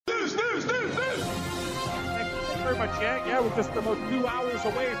very much, Yang. Yeah, we're just about 2 hours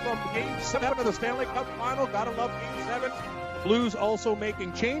away from Game 7 of the Stanley Cup Final. Gotta love Game 7. Blues also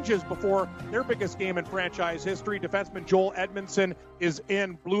making changes before their biggest game in franchise history. Defenseman Joel Edmondson is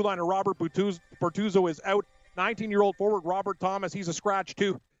in. Blue liner Robert Bortuzzo is out. 19-year-old forward Robert Thomas, he's a scratch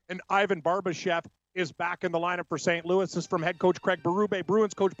too. And Ivan Barbashev is back in the lineup for St. Louis. This is from head coach Craig Berube.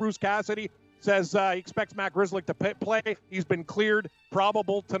 Bruins coach Bruce Cassidy says he expects Matt Grzelcyk to play. He's been cleared,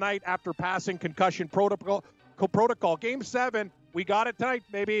 probable tonight after passing concussion protocol. Game 7, we got it tonight,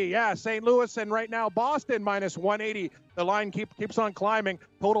 baby. Yeah, St. Louis and right now Boston minus 180. The line keeps on climbing.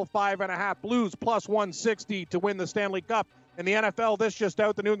 Total 5.5. Blues plus 160 to win the Stanley Cup. In the NFL, this just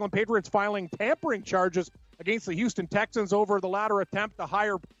out, the New England Patriots filing tampering charges against the Houston Texans over the latter attempt to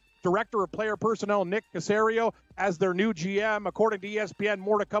hire Director of Player Personnel Nick Caserio as their new GM. According to ESPN,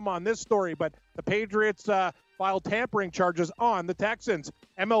 more to come on this story, but the Patriots filed tampering charges on the Texans.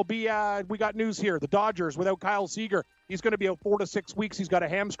 MLB, we got news here. The Dodgers, without Kyle Seager, he's going to be out 4 to 6 weeks. He's got a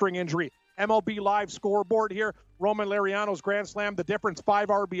hamstring injury. MLB Live scoreboard here. Roman Lariano's grand slam. The difference, 5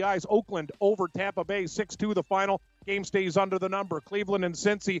 RBIs. Oakland over Tampa Bay, 6-2 the final. Game stays under the number. Cleveland and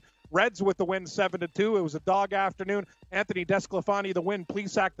Cincy. Reds with the win, 7-2. It was a dog afternoon. Anthony Desclafani the win.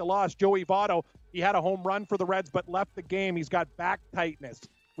 Plesac the loss. Joey Votto, he had a home run for the Reds but left the game. He's got back tightness.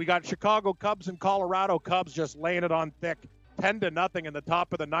 We got Chicago Cubs and Colorado Cubs just laying it on thick. 10-0 in the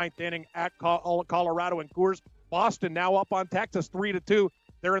top of the 9th inning at Colorado and Coors. Boston now up on Texas, 3-2.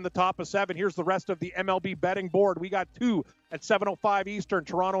 They're in the top of 7. Here's the rest of the MLB betting board. We got 2 at 7:05 Eastern,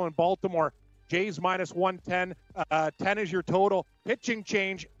 Toronto and Baltimore. Jays minus 110. 10 is your total. Pitching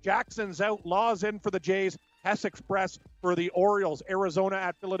change. Jackson's out. Laws in for the Jays. Hess Express for the Orioles. Arizona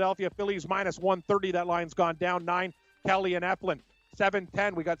at Philadelphia. Phillies minus 130. That line's gone down 9. Kelly and Eflin.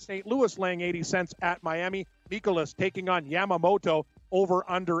 7-10. We got St. Louis laying 80 cents at Miami. Mikolas taking on Yamamoto. Over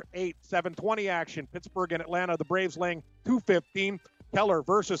under 8. 7:20 action. Pittsburgh and Atlanta. The Braves laying 215. Keller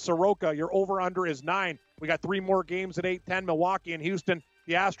versus Soroka. Your over-under is 9. We got 3 more games at 8:10. Milwaukee and Houston.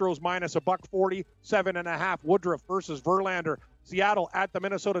 The Astros minus $1.40. 7.5. Woodruff versus Verlander. Seattle at the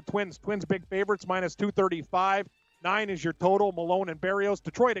Minnesota Twins. Twins big favorites minus 235. 9 is your total. Malone and Berrios.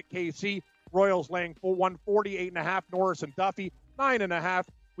 Detroit at KC. Royals laying 140. 8.5. Norris and Duffy. 9.5.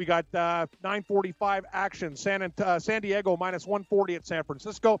 We got 9:45 action. San Diego minus 140 at San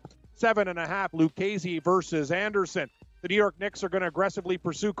Francisco. 7.5. Lucchesi versus Anderson. The New York Knicks are going to aggressively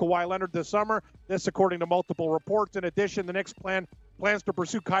pursue Kawhi Leonard this summer. This, according to multiple reports. In addition, the Knicks plans to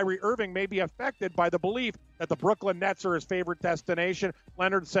pursue Kyrie Irving may be affected by the belief that the Brooklyn Nets are his favorite destination.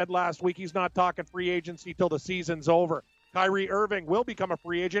 Leonard said last week he's not talking free agency till the season's over. Kyrie Irving will become a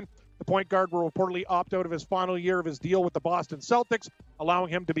free agent. The point guard will reportedly opt out of his final year of his deal with the Boston Celtics,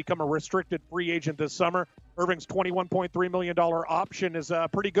 allowing him to become a restricted free agent this summer. Irving's $21.3 million option is a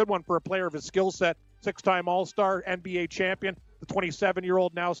pretty good one for a player of his skill set. 6-time All-Star, NBA champion. The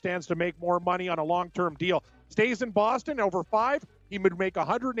 27-year-old now stands to make more money on a long-term deal. Stays in Boston over 5. He would make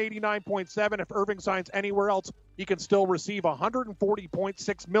 $189.7. If Irving signs anywhere else, he can still receive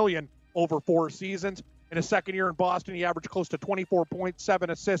 $140.6 million over 4 seasons. In his second year in Boston, he averaged close to 24.7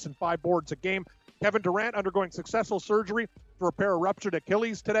 assists and 5 boards a game. Kevin Durant undergoing successful surgery to repair a ruptured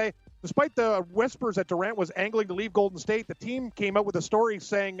Achilles today. Despite the whispers that Durant was angling to leave Golden State, the team came out with a story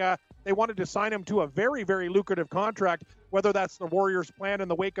saying they wanted to sign him to a very, very lucrative contract. Whether that's the Warriors' plan in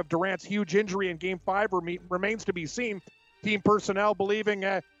the wake of Durant's huge injury in Game 5 remains to be seen. Team personnel believing,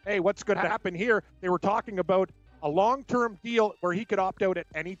 hey, what's going to happen here? They were talking about a long-term deal where he could opt out at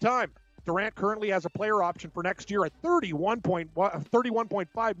any time. Durant currently has a player option for next year at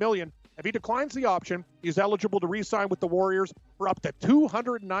 $31.5 million. If he declines the option, he's eligible to re-sign with the Warriors for up to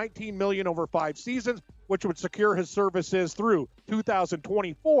 $219 million over 5 seasons, which would secure his services through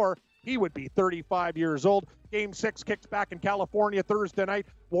 2024. He would be 35 years old. Game 6 kicks back in California Thursday night.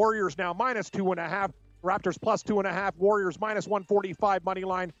 Warriors now minus 2.5. Raptors plus 2.5. Warriors minus 145 money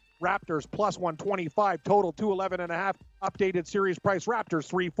line. Raptors plus 125. Total 211.5. Updated series price. Raptors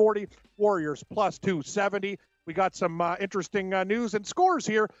 340. Warriors plus 270. We got some interesting news and scores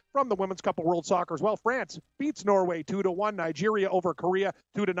here from the Women's Cup of World Soccer as well. France beats Norway 2-1. Nigeria over Korea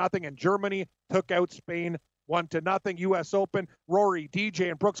 2-0. And Germany took out Spain 1-0. U.S. Open, Rory, DJ,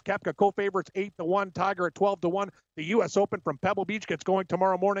 and Brooks Koepka co-favorites 8-1. Tiger at 12-1. The U.S. Open from Pebble Beach gets going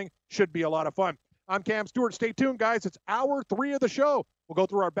tomorrow morning. Should be a lot of fun. I'm Cam Stewart. Stay tuned, guys. It's hour 3 of the show. We'll go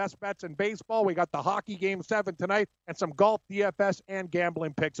through our best bets in baseball. We got the hockey Game 7 tonight and some golf, DFS, and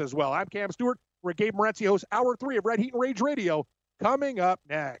gambling picks as well. I'm Cam Stewart. We're Gabe Morency, hosts hour 3 of Red Heat and Rage Radio. Coming up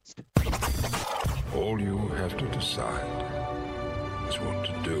next. All you have to decide is what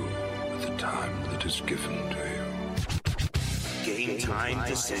to do with the time that is given to you. Game time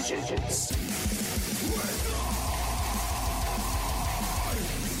decisions.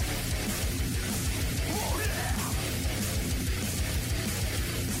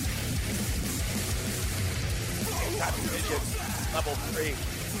 lifetime decision, level 3.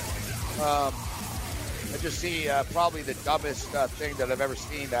 I just see probably the dumbest thing that I've ever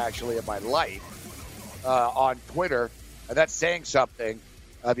seen, actually, in my life on Twitter. And that's saying something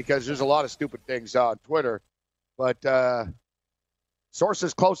because there's a lot of stupid things on Twitter. But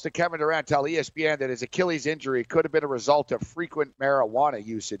sources close to Kevin Durant tell ESPN that his Achilles injury could have been a result of frequent marijuana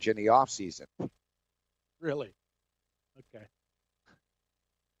usage in the offseason. Really? Okay.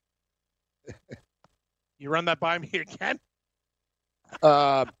 You run that by me again?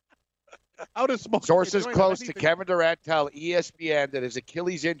 How does smoke? Sources close to Kevin Durant tell ESPN that his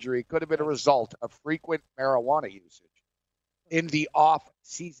Achilles injury could have been a result of frequent marijuana usage in the off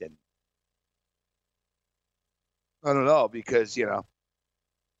season. I don't know, because,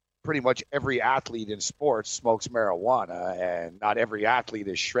 pretty much every athlete in sports smokes marijuana, and not every athlete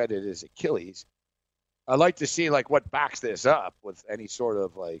is shredded his Achilles. I'd like to see what backs this up with any sort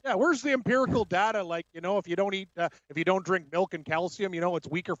of Yeah, where's the empirical data? If you don't eat, if you don't drink milk and calcium, it's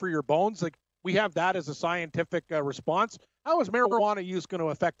weaker for your bones. We have that as a scientific response. How is marijuana use going to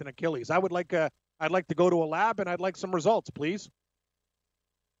affect an Achilles? I'd like to go to a lab and I'd like some results, please.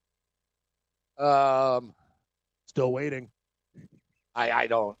 Still waiting. I'm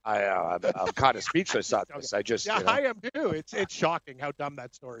kind of speechless on this. I just I am too. It's shocking how dumb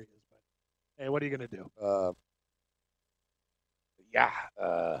that story is. But hey, what are you going to do?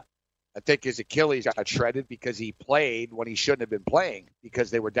 I think his Achilles got shredded because he played when he shouldn't have been playing because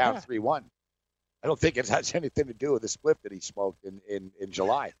they were down 3-1. I don't think it has anything to do with the split that he smoked in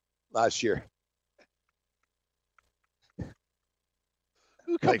July last year.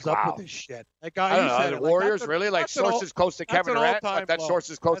 Who comes up with this shit? I don't know. The Warriors, really? Sources close to Kevin Durant?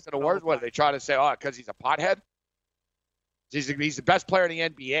 Sources close to the Warriors? What, are they trying to say, because he's a pothead? He's the best player in the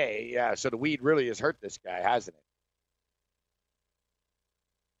NBA. Yeah, so the weed really has hurt this guy, hasn't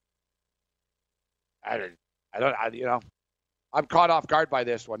it? I'm caught off guard by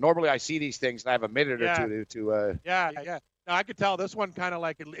this one. Normally I see these things and I have a minute or two to Yeah. No, I could tell this one kind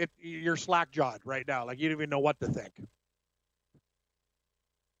of you're slack-jawed right now. You don't even know what to think.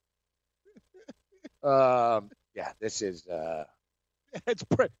 This is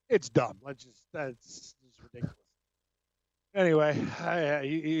it's dumb. That's ridiculous. Anyway,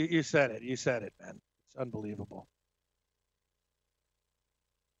 you said it. You said it, man. It's unbelievable.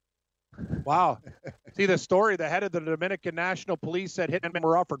 Wow. See the story. The head of the Dominican National Police said hitmen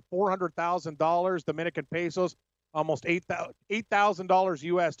were offered $400,000 Dominican pesos, almost $8,000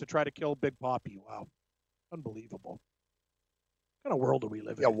 US to try to kill Big Papi. Wow. Unbelievable. What kind of world do we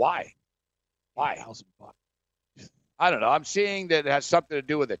live in? Yeah, why? Why? I don't know. I'm seeing that it has something to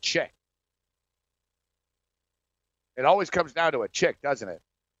do with a chick. It always comes down to a chick, doesn't it?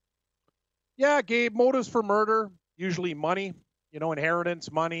 Yeah, Gabe, motives for murder, usually money,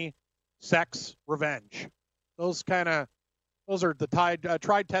 inheritance, money, sex, revenge. Those are the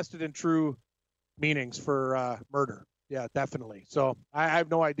tried, tested, and true meanings for murder. Yeah, definitely. So I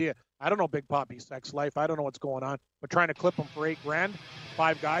have no idea. I don't know Big Papi's sex life. I don't know what's going on. But trying to clip him for $8,000,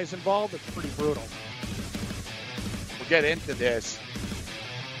 5 guys involved, it's pretty brutal. We'll get into this.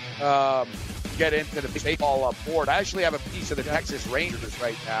 Get into the baseball board. I actually have a piece of the Texas Rangers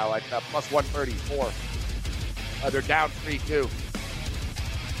right now at plus 134. They're down 3-2.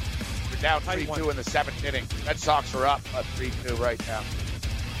 They're down 3-2 in the 7th inning. Red Sox are up 3-2 right now.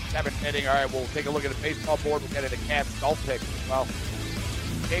 7th inning. All right, we'll take a look at the baseball board. We'll get into Cam's golf pick as well.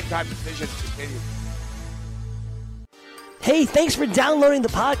 Game time decisions continue. Hey, thanks for downloading the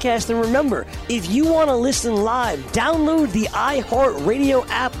podcast. And remember, if you want to listen live, download the iHeartRadio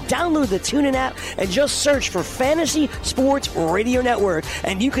app, download the TuneIn app, and just search for Fantasy Sports Radio Network,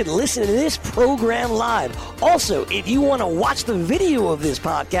 and you can listen to this program live. Also, if you want to watch the video of this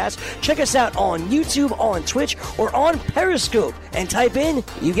podcast, check us out on YouTube, on Twitch, or on Periscope, and type in,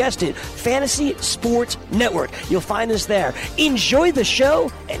 you guessed it, Fantasy Sports Network. You'll find us there. Enjoy the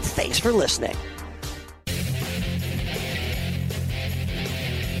show, and thanks for listening.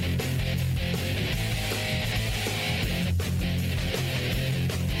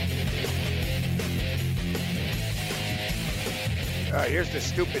 Here's the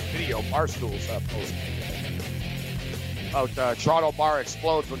stupid video Barstool's posted. Toronto bar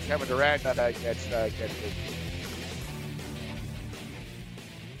explodes when Kevin Durant gets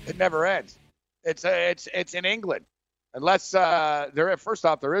It never ends. It's in England, unless first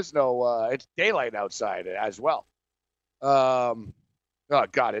off there is no. It's daylight outside as well. Oh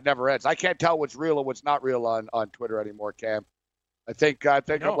God, it never ends. I can't tell what's real and what's not real on Twitter anymore, Cam. I think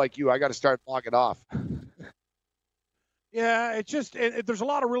I'm like you. I got to start logging off. Yeah, it's just there's a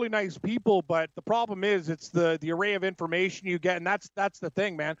lot of really nice people, but the problem is it's the array of information you get, and that's the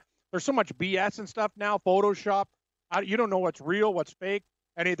thing, man. There's so much BS and stuff now, Photoshop. You don't know what's real, what's fake,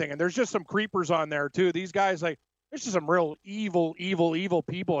 anything. And there's just some creepers on there too. These guys, like, there's just some real evil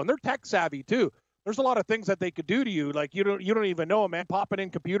people, and they're tech savvy too. There's a lot of things that they could do to you, like you don't even know, man. Popping in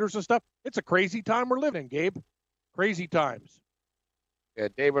computers and stuff. It's a crazy time we're living in, Gabe. Crazy times. Yeah,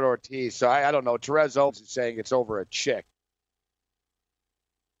 David Ortiz. So I don't know. Therese Owens is saying it's over a chick.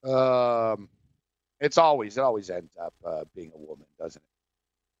 It always ends up being a woman, doesn't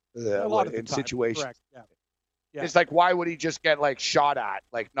it? A lot of the in time. situations. Correct. Yeah. It's like, why would he just get like shot at,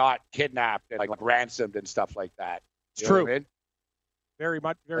 like not kidnapped and like ransomed and stuff like that? It's true. I mean? Very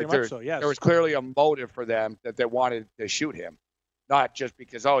much so. Yes. There was clearly a motive for them that they wanted to shoot him, not just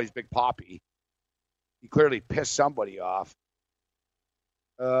because he's Big Poppy. He clearly pissed somebody off.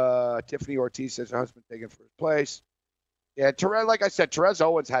 Tiffany Ortiz says her husband taken first place. Yeah, like I said, Therese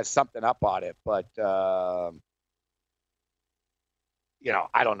Owens has something up on it, but I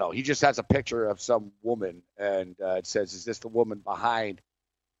don't know. He just has a picture of some woman, and it says, "Is this the woman behind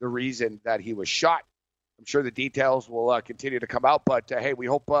the reason that he was shot?" I'm sure the details will continue to come out, but hey, we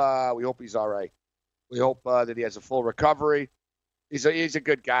hope he's all right. We hope that he has a full recovery. He's a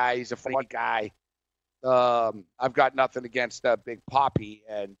good guy. He's a fun guy. I've got nothing against Big Poppy,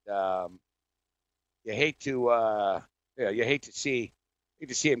 and you hate to see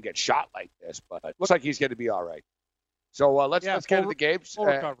him get shot like this, but it looks like he's going to be all right. So let's get into the games.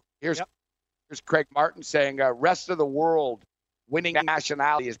 Here's Craig Martin saying, rest of the world winning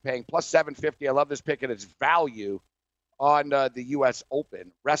nationality is paying plus 750. I love this pick and its value on the U.S.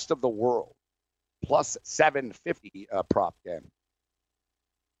 Open. Rest of the world plus 750 prop game.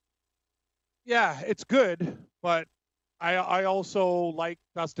 Yeah, it's good, but I also like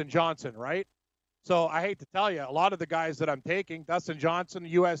Dustin Johnson, right? So I hate to tell you, a lot of the guys that I'm taking, Dustin Johnson,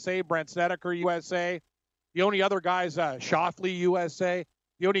 USA, Brent Snedeker, USA. The only other guys, Schauffele, USA.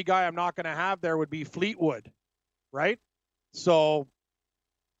 The only guy I'm not going to have there would be Fleetwood, right? So,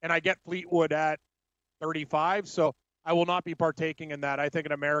 and I get Fleetwood at 35, so I will not be partaking in that. I think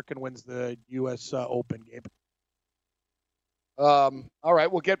an American wins the U.S. Open game. All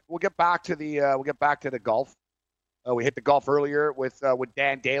right, we'll get back to the golf. We hit the golf earlier with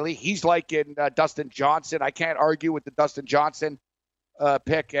Dan Daly. He's like in Dustin Johnson. I can't argue with the Dustin Johnson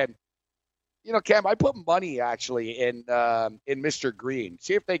pick. And Cam, I put money actually in Mr. Green.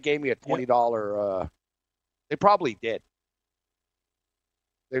 See if they gave me a $20. They probably did.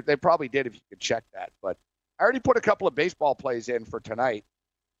 They probably did if you could check that. But I already put a couple of baseball plays in for tonight.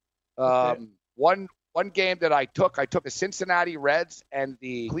 Okay. One game that I took the Cincinnati Reds and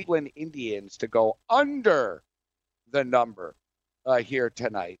the Cleveland Indians to go under the number here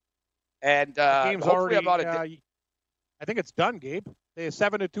tonight. And the game's already I think it's done, Gabe. They have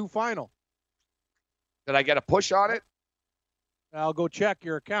 7-2 final. Did I get a push on it? I'll go check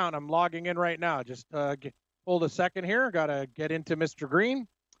your account. I'm logging in right now. Just hold a second here. Got to get into Mr. Green.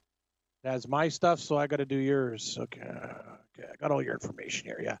 That's my stuff, so I got to do yours. Okay. I got all your information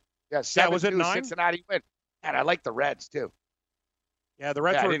here. Yeah. Yeah, 7-2 was it 9? Cincinnati win. And I like the Reds, too. Yeah, the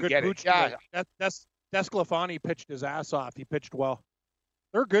Reds were a good pooch. Yeah. Desclafani pitched his ass off. He pitched well.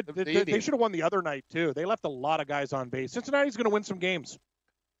 They're good. They should have won the other night, too. They left a lot of guys on base. Cincinnati's going to win some games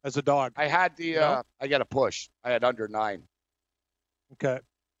as a dog. I had I got a push. I had under 9. Okay.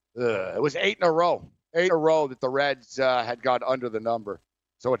 It was 8 in a row. 8 in a row that the Reds had gone under the number.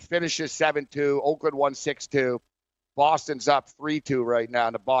 So it finishes 7-2. Oakland won 6-2. Boston's up 3-2 right now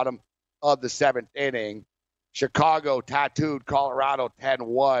in the bottom of the 7th inning. Chicago tattooed Colorado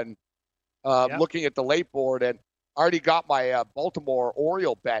 10-1. Looking at the late board, and I already got my Baltimore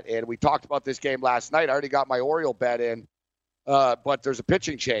Oriole bet in. We talked about this game last night. I already got my Oriole bet in, but there's a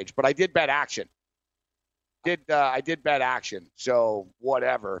pitching change. But I did bet action. I did bet action, so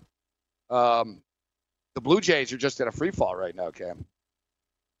whatever. The Blue Jays are just in a free fall right now, Cam.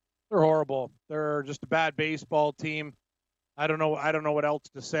 They're horrible. They're just a bad baseball team. I don't know what else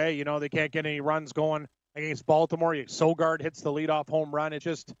to say. They can't get any runs going against Baltimore. Sogard hits the leadoff home run.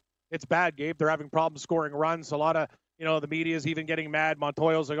 It's bad, Gabe. They're having problems scoring runs. A lot of, the media is even getting mad.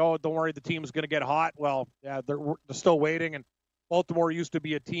 Montoya's like, oh, don't worry, the team's going to get hot. Well, yeah, they're still waiting. And Baltimore used to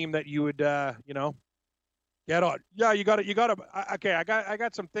be a team that you would, get on. Yeah, you got to. Okay, I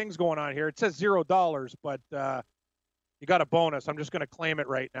got some things going on here. It says $0, but you got a bonus. I'm just going to claim it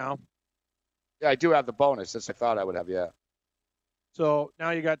right now. Yeah, I do have the bonus. As I thought I would have, yeah. So now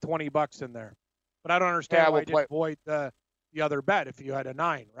you got $20 in there. But I don't understand why you didn't void the other bet if you had a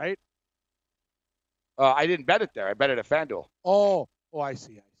 9, right? I didn't bet it there. I bet it at FanDuel. Oh, I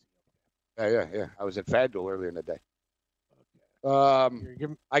see. Yeah. I was at FanDuel earlier in the day.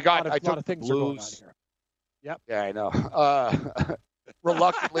 Okay. I took lot of things Blues. Are going on here. Yep. Yeah, I know.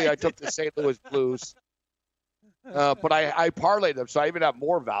 Reluctantly, I took the St. Louis Blues. But I parlayed them, so I even have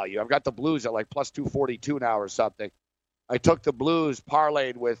more value. I've got the Blues at like plus 242 now or something. I took the Blues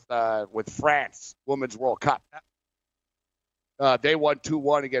parlayed with France Women's World Cup. They won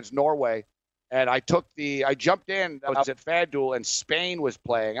 2-1 against Norway, and I jumped in. I was at FanDuel, and Spain was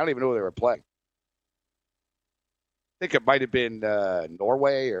playing. I don't even know who they were playing. I think it might have been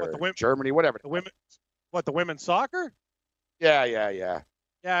Norway or Germany, whatever. The women's soccer? Yeah.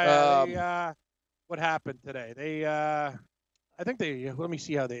 What happened today? I think let me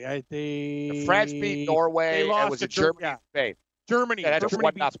see how France beat Norway. They lost and was it Germany and Spain? Germany. Yeah,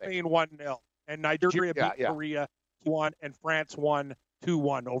 Germany beat Spain 1-0. And Nigeria beat Korea 2-1, and France won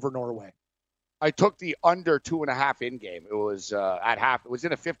 2-1 over Norway. I took the under 2.5 in game. It was at half. It was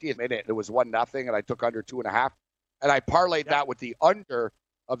in the 50th minute. It was 1-0, and I took under 2.5. And I parlayed that with the under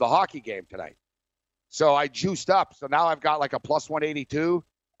of the hockey game tonight. So I juiced up. So now I've got like a plus 182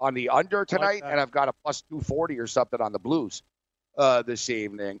 on the under tonight, and I've got a plus 240 or something on the Blues this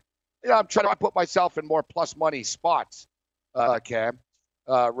evening. I'm trying to put myself in more plus money spots, Cam,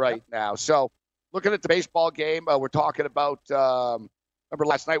 right now. So looking at the baseball game, we're talking about, remember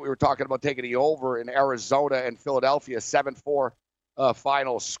last night we were talking about taking the over in Arizona and Philadelphia, 7-4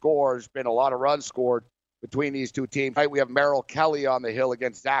 final score. There's been a lot of runs scored between these two teams. Tonight we have Merrill Kelly on the hill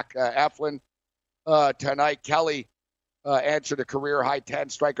against Zach Eflin. Tonight, Kelly answered a career-high 10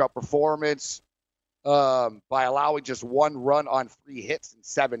 strikeout performance by allowing just one run on 3 hits in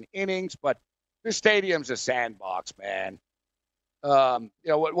 7 innings. But this stadium's a sandbox, man.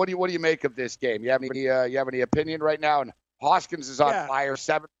 What do you make of this game? You have any opinion right now? And Hoskins is on fire,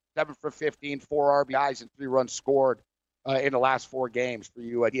 7 for 15, 4 RBIs, and 3 runs scored in the last 4 games for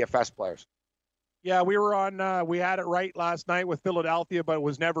you DFS players. Yeah, we had it right last night with Philadelphia, but it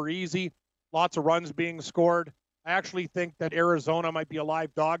was never easy. Lots of runs being scored. I actually think that Arizona might be a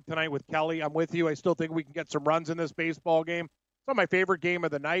live dog tonight with Kelly. I'm with you. I still think we can get some runs in this baseball game. It's not my favorite game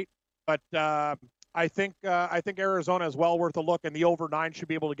of the night, but I think Arizona is well worth a look, and the over 9 should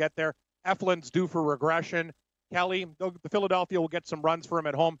be able to get there. Eflin's due for regression. Kelly, the Philadelphia will get some runs for him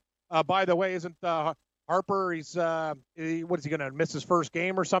at home. By the way, isn't Harper? What is he going to miss his first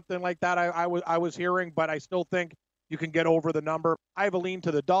game or something like that? I was hearing, but I still think you can get over the number. I have a lean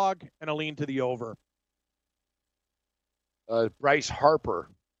to the dog and a lean to the over. Bryce Harper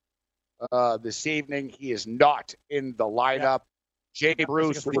this evening. He is not in the lineup. Jay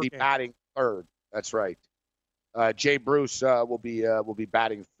Bruce will be batting third. That's right. Jay Bruce will be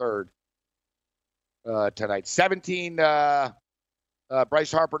batting third tonight. 17. Bryce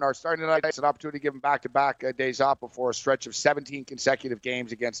Harper and our starting tonight. It's an opportunity to give him back-to-back days off before a stretch of 17 consecutive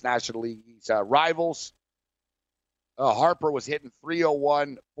games against National League's rivals. Harper was hitting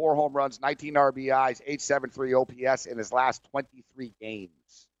 .301, 4 home runs, 19 RBIs, .873 OPS in his last 23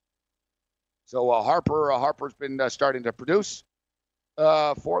 games. So Harper's been starting to produce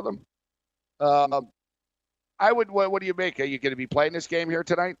for them. What do you make? Are you going to be playing this game here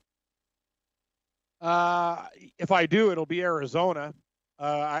tonight? If I do, it'll be Arizona.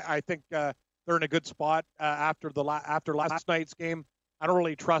 I think they're in a good spot after last night's game. I don't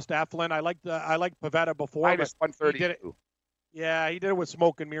really trust Eflin. I liked Pivetta before. Minus 132. He did it with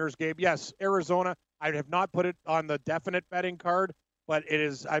smoke and mirrors, Gabe. Yes, Arizona. I have not put it on the definite betting card, but it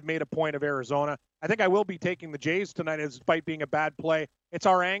is. I've made a point of Arizona. I think I will be taking the Jays tonight, despite being a bad play. It's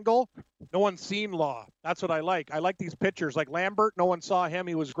our angle. No one's seen Law. That's what I like. I like these pitchers like Lambert. No one saw him.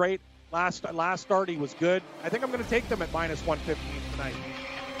 He was great. Last start, he was good. I think I'm going to take them at minus 115 tonight.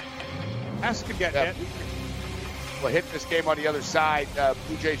 Hess can get hit. We'll hit this game on the other side.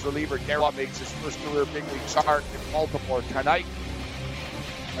 Blue Jays reliever Darrell makes his first career big league start in Baltimore tonight,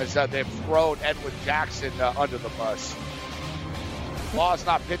 as they've thrown Edwin Jackson under the bus. Law's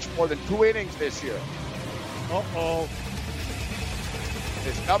not pitched more than 2 innings this year. Uh-oh.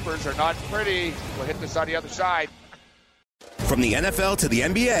 His numbers are not pretty. We'll hit this on the other side. From the NFL to the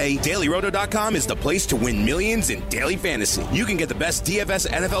NBA, DailyRoto.com is the place to win millions in daily fantasy. You can get the best DFS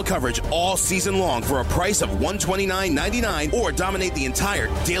NFL coverage all season long for a price of $129.99 or dominate the entire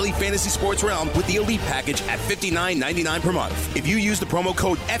daily fantasy sports realm with the Elite Package at $59.99 per month. If you use the promo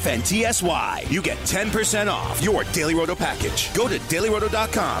code FNTSY, you get 10% off your Daily Roto package. Go to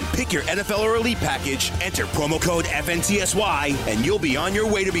DailyRoto.com, pick your NFL or Elite Package, enter promo code FNTSY, and you'll be on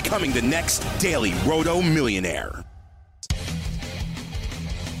your way to becoming the next Daily Roto millionaire.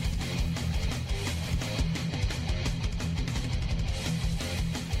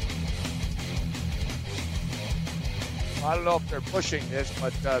 I don't know if they're pushing this,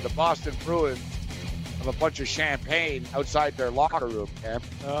 but the Boston Bruins have a bunch of champagne outside their locker room, Cam.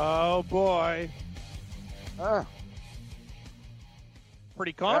 Oh, boy.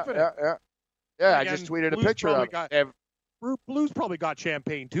 Pretty confident. Yeah, I just tweeted a picture of it. Blues probably got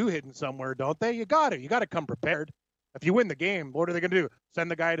champagne too hidden somewhere, don't they? You got to come prepared. If you win the game, what are they going to do? Send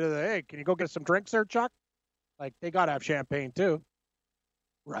the guy to the, hey, can you go get some drinks there, Chuck? Like, they got to have champagne too,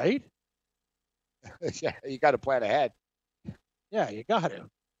 right? Yeah, you got to plan ahead. Yeah, you got to.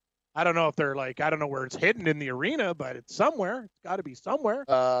 I don't know if they're like, I don't know where it's hidden in the arena, but it's somewhere. It's got to be somewhere.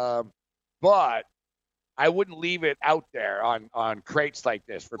 But I wouldn't leave it out there on crates like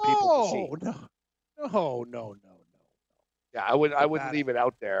this for people to see. No. Yeah, I wouldn't leave it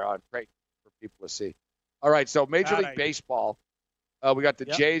out there on crates for people to see. All right, so Major League Baseball, we got the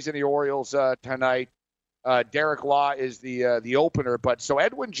Jays and the Orioles tonight. Derek Law is the opener, but so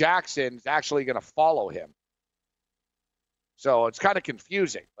Edwin Jackson is actually going to follow him. So it's kind of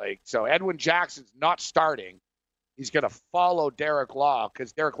confusing. So Edwin Jackson's not starting. He's going to follow Derek Law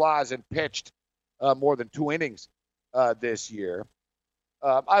because Derek Law hasn't pitched more than 2 innings this year.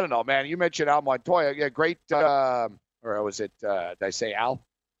 I don't know, man. You mentioned Al Montoya. Yeah, great. Or was it, did I say Al?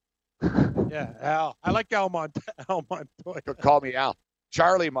 Yeah, Al. I like Al Montoya. Call me Al.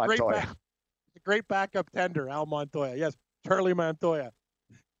 Charlie Montoya. Great backup tender, Al Montoya. Yes, Charlie Montoya.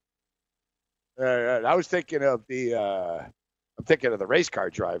 I was thinking of I'm thinking of the race car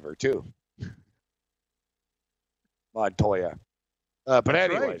driver too, Montoya. But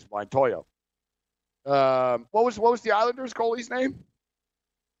anyways, right. Montoya. What was the Islanders goalie's name?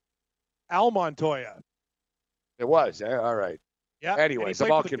 Al Montoya. It was. All right. Yeah. Anyways,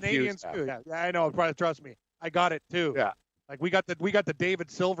 I'm all confused now. Yeah, I know. Trust me, I got it too. Yeah. Like we got the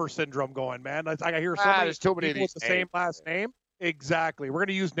David Silver syndrome going, man. I hear so many there's too many people with the same last name. Exactly. We're going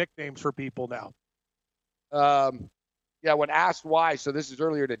to use nicknames for people now. Yeah. When asked why, so this is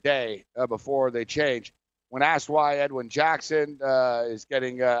earlier today before they changed. When asked why Edwin Jackson is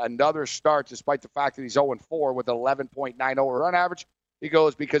getting another start, despite the fact that he's 0-4 with an 11.90 run average, he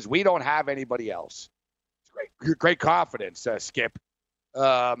goes because we don't have anybody else. It's great confidence, Skip.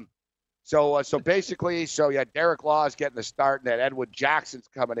 So basically, Derek Law is getting the start, and then Edwin Jackson's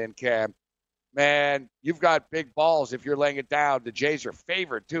coming in, Cam. Man, you've got big balls if you're laying it down. The Jays are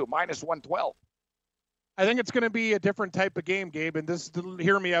favored, too, minus 112. I think it's going to be a different type of game, Gabe, and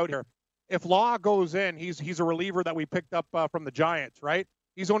hear me out here. If Law goes in, he's a reliever that we picked up from the Giants, right?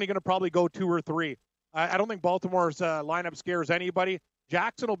 He's only going to probably go 2 or 3. I don't think Baltimore's lineup scares anybody.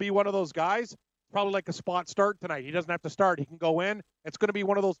 Jackson will be one of those guys. Probably like a spot start tonight. He doesn't have to start. He can go in. It's going to be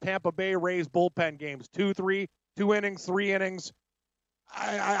one of those Tampa Bay Rays bullpen games. 2 innings, 3 innings.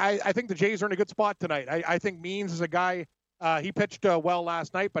 I think the Jays are in a good spot tonight. I think Means is a guy, he pitched well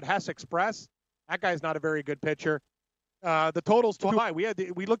last night, but Hess Express, that guy's not a very good pitcher. The total's too high. We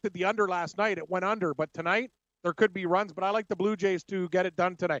looked at the under last night. It went under, but tonight there could be runs, but I like the Blue Jays to get it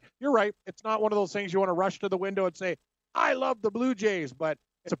done tonight. You're right. It's not one of those things you want to rush to the window and say, I love the Blue Jays, but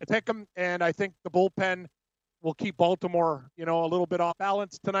it's a pick 'em, and I think the bullpen will keep Baltimore, a little bit off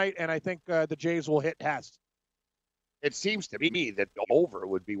balance tonight, and I think the Jays will hit Hess. It seems to me that the over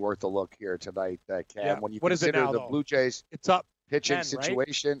would be worth a look here tonight, Cam. Yeah. When you what consider is it now, the though? Blue Jays it's up pitching 10,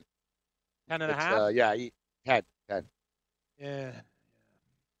 situation. Right? 10.5? Yeah, 10. Yeah.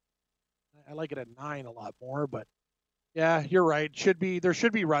 I like it at 9 a lot more, but yeah, you're right. There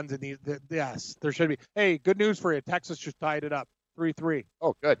should be runs in these. Yes, there should be. Hey, good news for you. Texas just tied it up 3-3.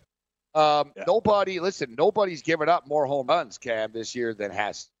 Oh, good. Nobody's given up more home runs, Cam, this year than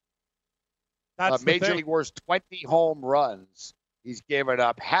Hess. That's Major League Worst 20 home runs he's given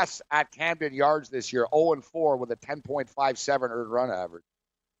up. Hess at Camden Yards this year, 0-4 with a 10.57 earned run average.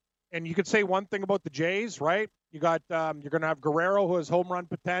 And you could say one thing about the Jays, right? You got you're going to have Guerrero, who has home run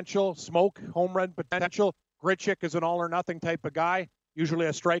potential, Smoke, home run potential. Grichuk is an all-or-nothing type of guy, usually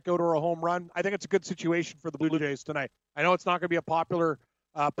a strikeout or a home run. I think it's a good situation for the Blue Jays tonight. I know it's not going to be a popular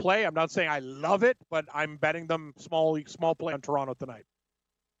play. I'm not saying I love it, but I'm betting them small play on Toronto tonight.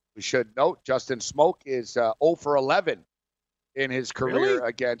 We should note Justin Smoke is 0-11 in his career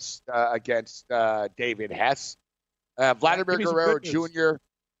against David Hess. Vladimir Guerrero Jr.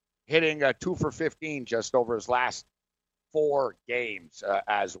 hitting 2 for 15 just over his last 4 games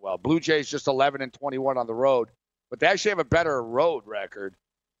as well. Blue Jays just 11-21 on the road, but they actually have a better road record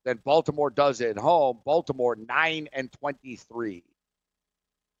than Baltimore does at home. Baltimore 9-23.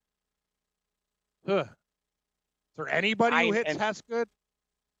 Is there anybody who hits Hess good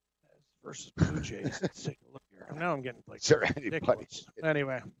versus Blue Jays? Let's take a look here. Now I'm getting like ridiculous.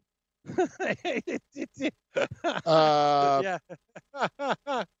 Anyway. Yeah.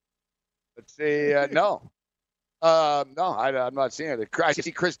 Let's see. No, I'm not seeing it. I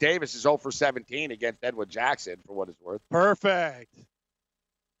see Chris Davis is 0 for 17 against Edwin Jackson, for what it's worth. Perfect.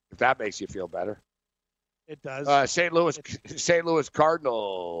 If that makes you feel better. It does. St. Louis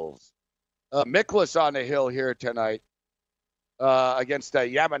Cardinals Miklas on the hill here tonight against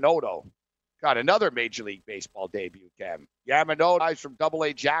Yamamoto. Got another Major League Baseball debut, Cam. Yamamoto, guys from AA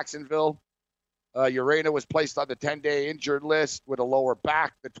Jacksonville. Urena was placed on the 10-day injured list with a lower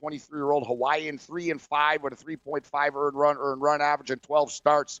back. The 23-year-old Hawaiian, 3-5 with a 3.5 earned run average and 12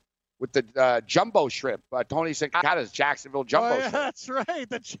 starts with the Jumbo Shrimp. Tony Sincata's Jacksonville Jumbo Shrimp. That's right,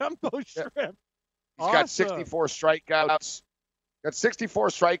 the Jumbo Shrimp. Yeah. He's Awesome. got 64 strikeouts. Got 64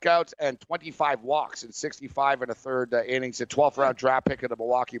 strikeouts and 25 walks in 65 and a third innings. A 12th-round draft pick of the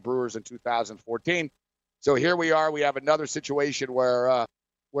Milwaukee Brewers in 2014. So here we are. We have another situation where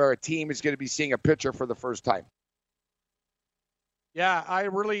a team is going to be seeing a pitcher for the first time. Yeah, I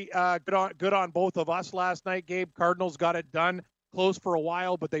really good on both of us last night, Gabe. Cardinals got it done. Close for a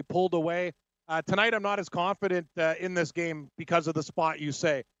while, but they pulled away. Tonight, I'm not as confident in this game because of the spot you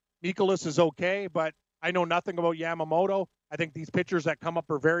say. Mikolas is okay, but I know nothing about Yamamoto. I think these pitchers that come up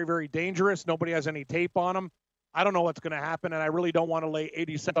are very, very dangerous. Nobody has any tape on them. I don't know what's going to happen, and I really don't want to lay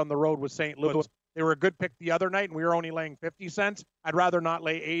 80 cents on the road with St. Louis. They were a good pick the other night, and we were only laying 50 cents. I'd rather not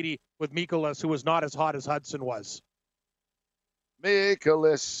lay 80 with Mikolas, who was not as hot as Hudson was.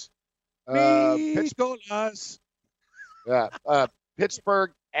 Mikolas. Mikolas.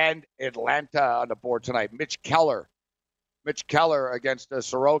 Pittsburgh and Atlanta on the board tonight. Mitch Keller against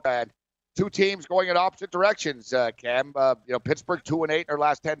Soroka. And two teams going in opposite directions, Cam. Pittsburgh 2-8 in their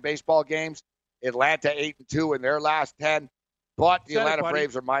last 10 baseball games. Atlanta 8-2 in their last 10. But the Atlanta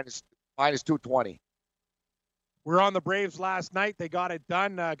Braves are minus 220. We're on the Braves last night. They got it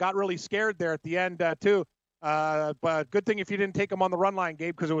done. Got really scared there at the end, too. But good thing if you didn't take them on the run line,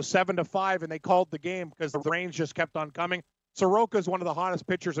 Gabe, because it was 7-5, and they called the game because the rains just kept on coming. Soroka is one of the hottest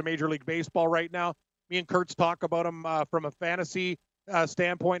pitchers in Major League Baseball right now. Me and Kurtz talk about him from a fantasy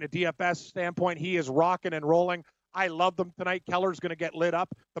standpoint, a DFS standpoint. He is rocking and rolling. I love them tonight. Keller's going to get lit up.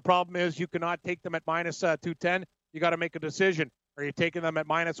 The problem is you cannot take them at minus 210. You got to make a decision. Are you taking them at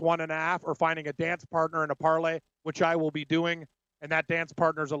minus 1.5 or finding a dance partner in a parlay, which I will be doing? And that dance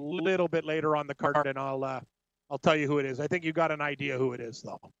partner is a little bit later on the card, and I'll tell you who it is. I think you got an idea who it is,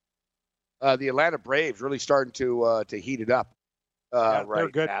 though. The Atlanta Braves really starting to heat it up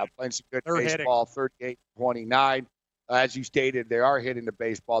right good. now. Playing some good They're baseball, 38-29. As you stated, they are hitting the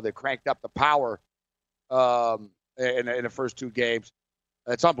baseball. They cranked up the power in the first two games.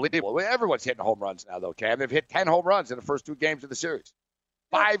 It's unbelievable. Everyone's hitting home runs now, though, Cam. They've hit 10 home runs in the first two games of the series.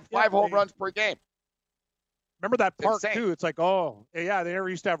 Five home runs per game. Remember that park, insane. too. It's like, they never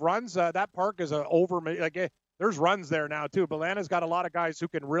used to have runs. That park is there's runs there now, too. But Atlanta's got a lot of guys who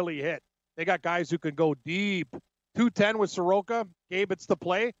can really hit. They got guys who can go deep. 210 with Soroka. Gabe, it's the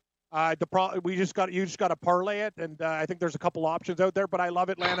play. You just got to parlay it, and I think there's a couple options out there. But I love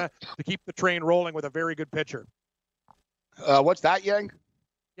Atlanta to keep the train rolling with a very good pitcher. What's that, Yang?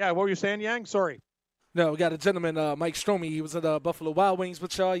 Yeah, what were you saying, Yang? Sorry. No, we got a gentleman, Mike Stromey. He was at Buffalo Wild Wings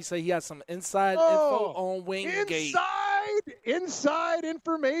with y'all. He said he had some inside info on Wingate. Inside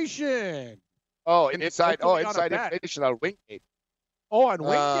information. Inside information on Wingate. Oh, on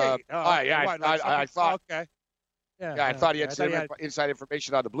Wingate. I thought. Okay. Yeah, I thought he had some inside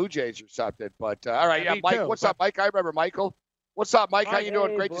information on the Blue Jays or something. But all right, me Mike. too, What's up, Mike? I remember Michael. What's up, Mike? How you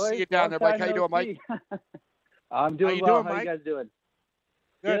doing? Great to see you down there, Mike. How you doing, Mike? I'm doing well. How you guys doing?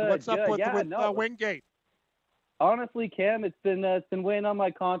 Good. What's up with Wingate? Honestly, Cam, it's been weighing on my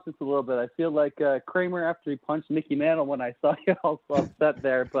conscience a little bit. I feel like Kramer after he punched Mickey Mantle when I saw you all so upset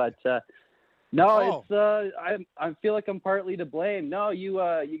there. But I feel like I'm partly to blame. No,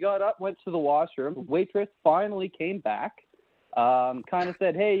 you got up, went to the washroom. Waitress finally came back. Kind of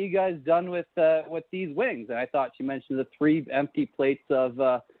said, "Hey, you guys done with these wings?" And I thought she mentioned the 3 empty plates of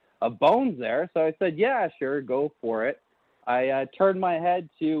bones there. So I said, "Yeah, sure, go for it." I turned my head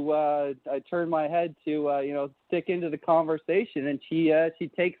to stick into the conversation, and she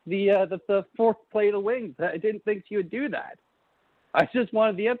takes the 4th plate of wings. I didn't think she would do that. I just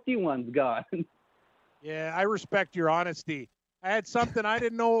wanted the empty ones gone. Yeah, I respect your honesty. I had something I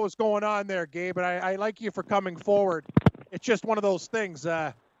didn't know what was going on there, Gabe, and I like you for coming forward. It's just one of those things.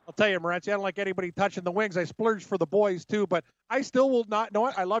 I'll tell you, Morency, I don't like anybody touching the wings. I splurge for the boys too, but I still will not know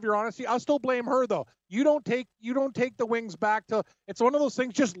it. I love your honesty. I'll still blame her though. You don't take the wings back to. It's one of those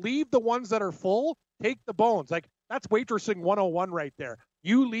things. Just leave the ones that are full. Take the bones. Like that's waitressing 101 right there.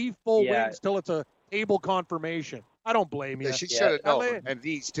 You leave full wings till it's a table confirmation. I don't blame you. Yeah, she should have known, and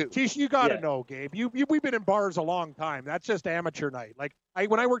these too. You got to know, Gabe. We've been in bars a long time. That's just amateur night. Like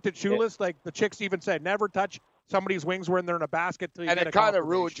when I worked at Shoeless, like the chicks even said, never touch somebody's wings when they're in a basket. Till you and get it kind of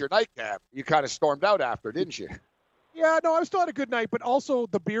ruined your nightcap. You kind of stormed out after, didn't you? Yeah, no, I still had a good night, but also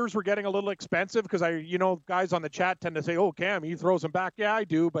the beers were getting a little expensive because guys on the chat tend to say, "Oh, Cam, he throws them back." Yeah, I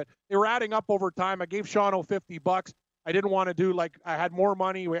do, but they were adding up over time. I gave Shauno $50. I didn't want to do I had more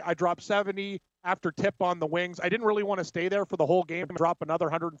money. I dropped 70 after tip on the wings. I didn't really want to stay there for the whole game and drop another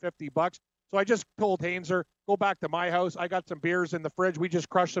 $150. So I just told Hainzer, go back to my house. I got some beers in the fridge. We just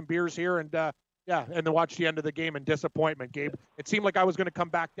crushed some beers here and then watch the end of the game in disappointment, Gabe. It seemed like I was going to come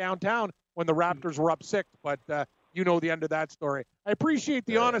back downtown when the Raptors were up 6, but you know the end of that story. I appreciate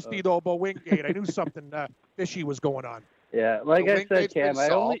the honesty, though, about Wingate. I knew something fishy was going on. Yeah, like I said, Cam, I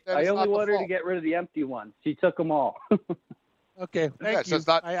only want her to fault. get rid of the empty ones. She took them all. Okay, thank you. So it's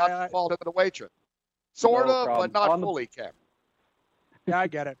not the fault of the waitress. Sort of, but not fully, Cam. Yeah, I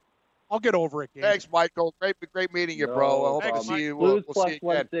get it. I'll get over it, Gabe. Thanks, Michael. Great meeting you, bro. I hope to see you. We'll Blues see you plus again.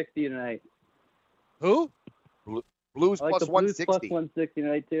 160 tonight. Who? Blues I like plus the 160. Blues plus 160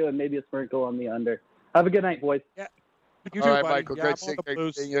 tonight, too, and maybe a sprinkle on the under. Have a good night, boys. Yeah. All right, Michael. Great seeing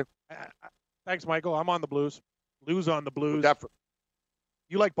you. Thanks, Michael. I'm on the Blues. Blues on the Blues. Definitely.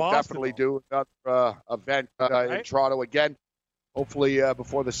 You like Boston? Definitely do another event in Toronto again. Hopefully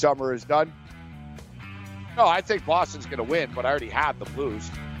before the summer is done. No, I think Boston's going to win, but I already have the Blues.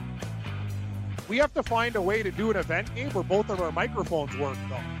 We have to find a way to do an event game where both of our microphones work,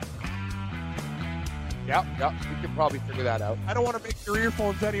 though. Yep. We can probably figure that out. I don't want to make your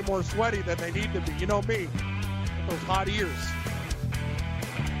earphones any more sweaty than they need to be. You know me. With those hot ears.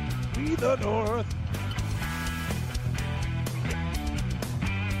 We the North.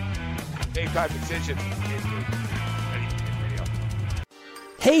 Game time decision.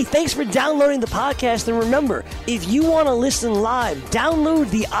 Hey, thanks for downloading the podcast. And remember, if you want to listen live, download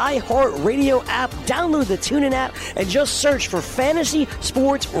the iHeartRadio app, download the TuneIn app, and just search for Fantasy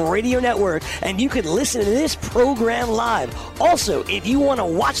Sports Radio Network, and you can listen to this program live. Also, if you want to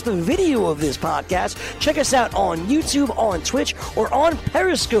watch the video of this podcast, check us out on YouTube, on Twitch, or on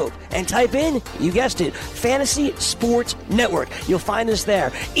Periscope, and type in, you guessed it, Fantasy Sports Network. You'll find us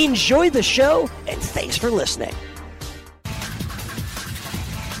there. Enjoy the show, and thanks for listening.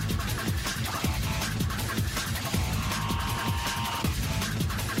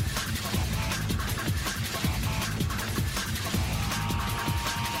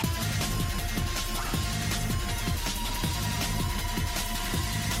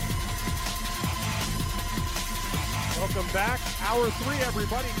 Welcome back. Hour 3,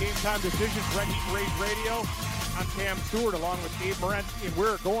 everybody. Game Time Decisions, Red Heat Rage Radio. I'm Cam Stewart along with Dave Morency, and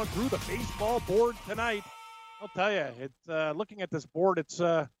we're going through the baseball board tonight. I'll tell you, it's looking at this board, it's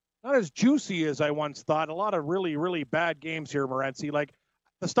not as juicy as I once thought. A lot of really, really bad games here, Morency. Like,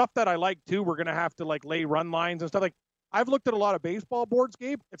 the stuff that I like, too, we're going to have to, lay run lines and stuff. Like, I've looked at a lot of baseball boards,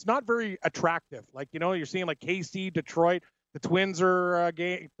 Gabe. It's not very attractive. Like, you're seeing, KC, Detroit. The Twins are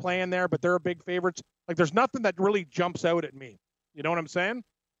playing there, but they're big favorites. Like, there's nothing that really jumps out at me. You know what I'm saying?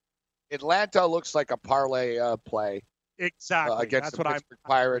 Atlanta looks like a parlay play. Exactly. Against That's the what Pittsburgh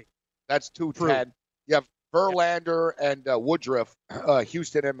Pirates. That's 210. You have Verlander and Woodruff,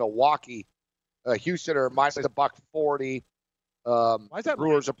 Houston and Milwaukee. Houston are minus $140. Why is that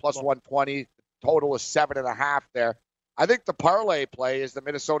Brewers are plus 120. Total is 7.5 there. I think the parlay play is the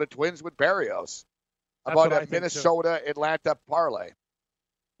Minnesota Twins with Berrios. How about a Minnesota-Atlanta parlay?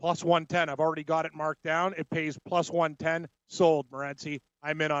 Plus 110. I've already got it marked down. It pays plus 110. Sold, Morency.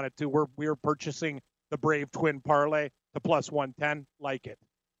 I'm in on it, too. We're purchasing the Brave Twin parlay to plus 110. Like it.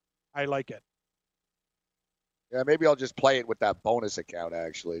 I like it. Yeah, maybe I'll just play it with that bonus account,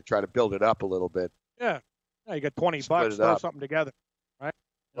 actually. Try to build it up a little bit. Yeah. You got $20. Throw something together. Right?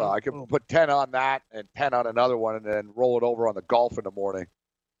 Well, I can put 10 on that and 10 on another one and then roll it over on the golf in the morning.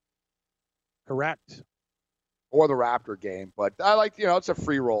 Correct. Or the Raptor game. But I like, it's a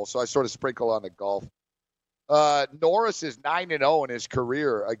free roll, so I sort of sprinkle on the golf. Norris is 9-0 in his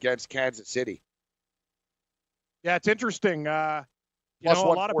career against Kansas City. Yeah, it's interesting. A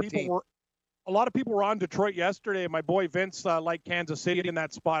lot of people were on Detroit yesterday. My boy Vince liked Kansas City in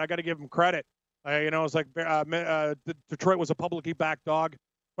that spot. I got to give him credit. It's like Detroit was a publicly backed dog.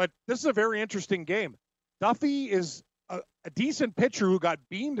 But this is a very interesting game. Duffy is a decent pitcher who got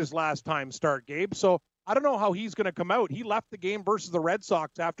beamed his last time start, Gabe. So I don't know how he's going to come out. He left the game versus the Red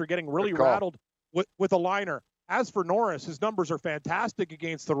Sox after getting really rattled with a liner. As for Norris, his numbers are fantastic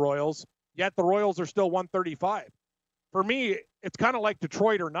against the Royals, yet the Royals are still 135. For me, it's kind of like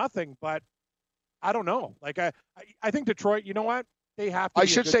Detroit or nothing, but I don't know. Like, I think Detroit, you know what? They have to. I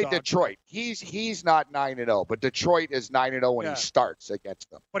should say Detroit. He's not 9-0, but Detroit is 9-0 when he starts against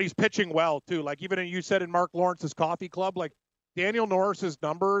them. But he's pitching well, too. Like, even you said in Mark Lawrence's coffee club, like, Daniel Norris's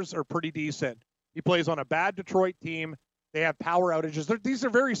numbers are pretty decent. He plays on a bad Detroit team. They have power outages. These are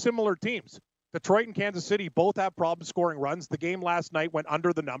very similar teams. Detroit and Kansas City both have problems scoring runs. The game last night went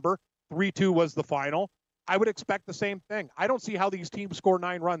under the number. 3-2 was the final. I would expect the same thing. I don't see how these teams score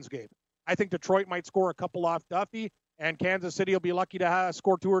 9 runs, Gabe. I think Detroit might score a couple off Duffy, and Kansas City will be lucky to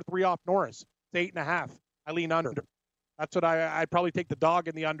score 2 or 3 off Norris. It's 8.5. I lean under. That's what I'd probably take the dog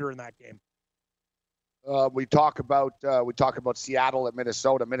in the under in that game. We talk about Seattle at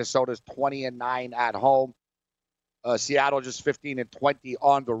Minnesota. Minnesota's 20-9 at home. Seattle just 15-20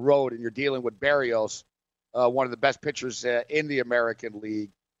 on the road, and you're dealing with Berrios, one of the best pitchers in the American League.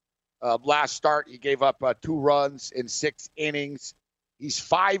 Last start, he gave up 2 runs in 6 innings. He's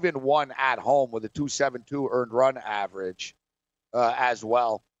 5-1 at home with a 2.72 earned run average as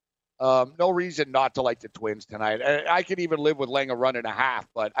well. No reason not to like the Twins tonight. I could even live with laying a 1.5,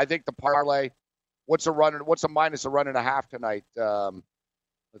 but I think the parlay. What's a minus a 1.5 tonight?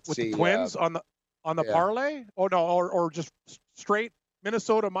 Let's with see. The Twins on the parlay? Oh no, or just straight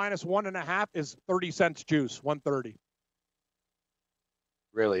Minnesota minus 1.5 is 30 cents juice, 130.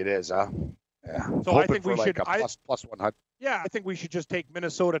 Really, it is, huh? Yeah. So I think we should plus 100. Yeah, I think we should just take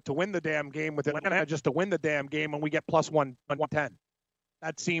Minnesota to win the damn game with Atlanta just to win the damn game, and we get plus 110.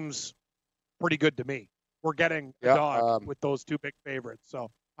 That seems pretty good to me. We're getting a dog with those 2 big favorites, so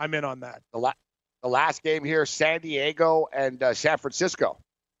I'm in on that. The last game here, San Diego and San Francisco.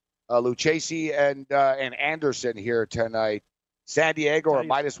 Lucchesi and Anderson here tonight. San Diego are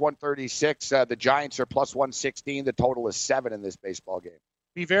minus 136. The Giants are plus 116. The total is 7 in this baseball game.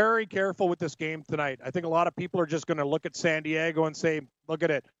 Be very careful with this game tonight. I think a lot of people are just going to look at San Diego and say, look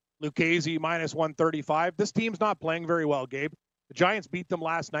at it, Lucchesi minus 135. This team's not playing very well, Gabe. The Giants beat them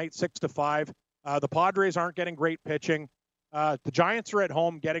last night 6-5. The Padres aren't getting great pitching. The Giants are at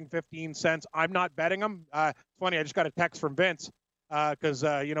home getting 15 cents. I'm not betting them. It's funny, I just got a text from Vince because,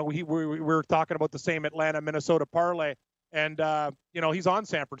 we were talking about the same Atlanta-Minnesota parlay. And, he's on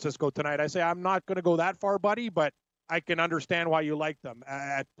San Francisco tonight. I say, I'm not going to go that far, buddy, but I can understand why you like them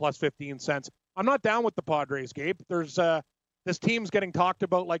at plus 15 cents. I'm not down with the Padres, Gabe. There's this team's getting talked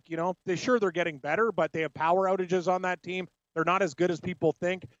about like, they're getting better, but they have power outages on that team. They're not as good as people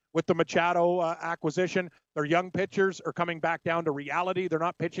think. With the Machado acquisition, their young pitchers are coming back down to reality. They're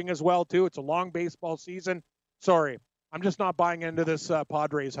not pitching as well, too. It's a long baseball season. Sorry, I'm just not buying into this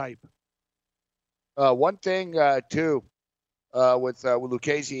Padres hype. One thing, too, with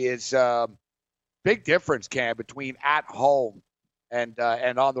Lucchesi is big difference, Cam, between at home and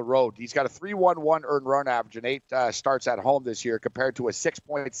on the road. He's got a 3.11 earned run average and 8 starts at home this year compared to a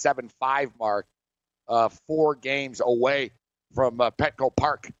 6.75 mark 4 games away from Petco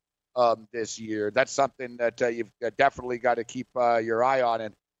Park this year. That's something that you've definitely got to keep your eye on.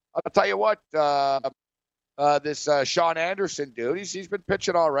 And I'll tell you what, this Sean Anderson dude, he's been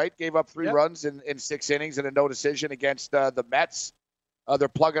pitching all right. Gave up 3 runs in 6 innings and a no decision against the Mets. They're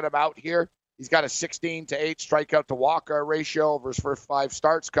plugging him out here. He's got a 16-8 strikeout to walk ratio over his first 5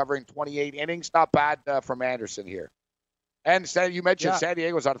 starts, covering 28 innings. Not bad from Anderson here. And you mentioned San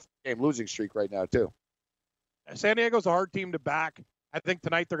Diego's on a game losing streak right now, too. San Diego's a hard team to back. I think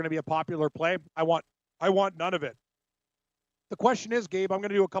tonight they're going to be a popular play. I want none of it. The question is, Gabe, I'm going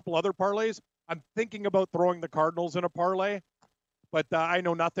to do a couple other parlays. I'm thinking about throwing the Cardinals in a parlay, but I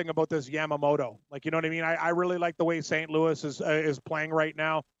know nothing about this Yamamoto. Like, you know what I mean? I really like the way St. Louis is playing right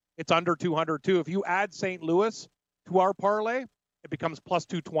now. It's under 200 too. If you add St. Louis to our parlay, it becomes plus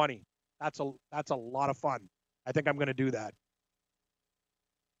 220. That's a lot of fun. I think I'm going to do that.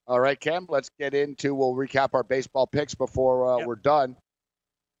 All right, Cam, we'll recap our baseball picks before we're done.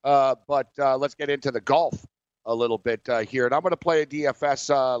 But let's get into the golf a little bit here. And I'm going to play a DFS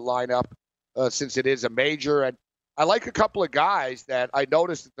lineup since it is a major. And I like a couple of guys that I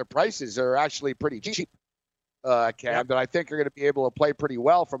noticed that their prices are actually pretty cheap, Cam, that I think are going to be able to play pretty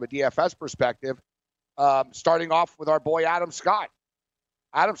well from a DFS perspective. Starting off with our boy Adam Scott.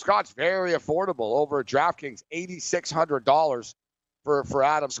 Adam Scott's very affordable over at DraftKings, $8,600 for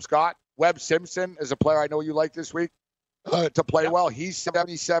Adam Scott. Webb Simpson is a player I know you like this week to play well. He's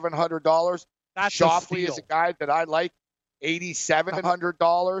 $7,700. Shoffley is a guy that I like,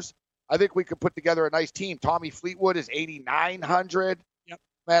 $8,700. I think we could put together a nice team. Tommy Fleetwood is $8,900. Yep.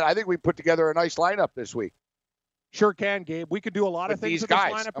 Man, I think we put together a nice lineup this week. Sure can, Gabe. We could do a lot of things these with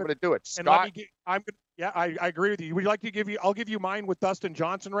guys. This lineup. I'm going to do it. Scott. I agree with you. Would you like to I'll give you mine with Dustin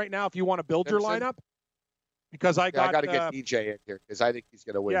Johnson right now if you want to build your lineup. Because I got to get DJ in here because I think he's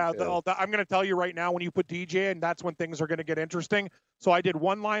going to win. Yeah, I'm going to tell you right now when you put DJ in, that's when things are going to get interesting. So I did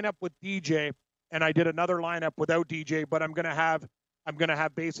one lineup with DJ and I did another lineup without DJ, but I'm going to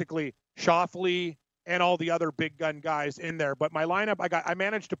have basically Shoffley and all the other big gun guys in there. But my lineup, I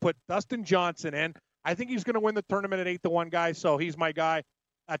managed to put Dustin Johnson in. I think he's going to win the tournament at 8-1, guys. So he's my guy.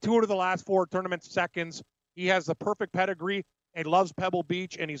 2 out of the last 4 tournament seconds. He has the perfect pedigree and loves Pebble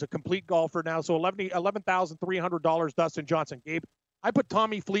Beach, and he's a complete golfer now. So $11,300, Dustin Johnson. Gabe, I put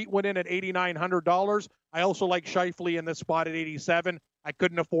Tommy Fleetwood in at $8,900. I also like Scheifele in this spot at $87. I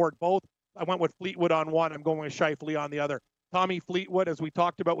couldn't afford both. I went with Fleetwood on one. I'm going with Scheifele on the other. Tommy Fleetwood, as we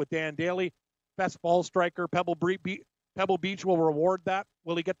talked about with Dan Daly, best ball striker. Pebble Beach will reward that.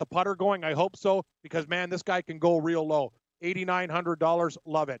 Will he get the putter going? I hope so, because, man, this guy can go real low. $8,900,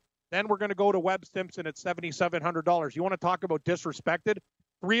 love it. Then we're going to go to Webb Simpson at $7,700. You want to talk about disrespected?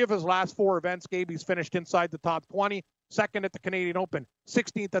 3 of his last 4 events, Gabe, he's finished inside the top 20, 2nd at the Canadian Open,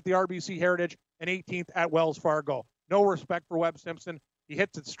 16th at the RBC Heritage, and 18th at Wells Fargo. No respect for Webb Simpson. He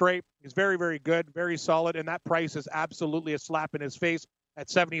hits it straight. He's very, very good, very solid, and that price is absolutely a slap in his face at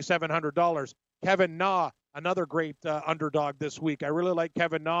 $7,700. Kevin Na, another great underdog this week. I really like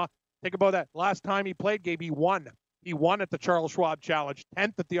Kevin Na. Think about that. Last time he played, Gabe, he won. He won at the Charles Schwab Challenge,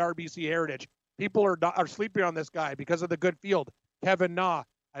 10th at the RBC Heritage. People are sleeping on this guy because of the good field. Kevin Na,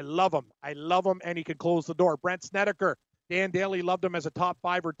 I love him. And he can close the door. Brent Snedeker, Dan Daly loved him as a top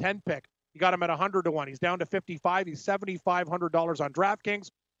 5 or 10 pick. He got him at 100 to 1. He's down to 55. He's $7,500 on DraftKings.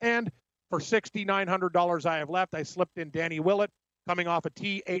 And for $6,900 I have left, I slipped in Danny Willett, coming off a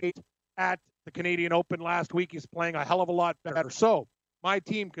T8 at the Canadian Open last week. He's playing a hell of a lot better. So my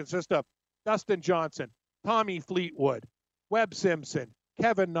team consists of Dustin Johnson, Tommy Fleetwood, Webb Simpson,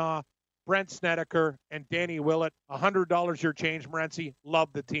 Kevin Na, Brent Snedeker, and Danny Willett. $100 your change, Morency. Love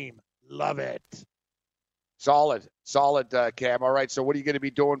the team. Love it. Solid, Cam. All right, so what are you going to be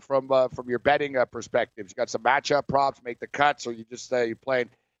doing from your betting perspectives? You got some matchup props, make the cuts, or you just you're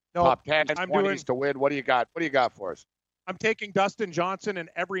playing top 10, 20s to win? What do you got? What do you got for us? I'm taking Dustin Johnson in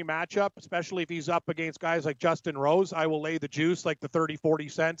every matchup, especially if he's up against guys like Justin Rose. I will lay the juice, like the 30, 40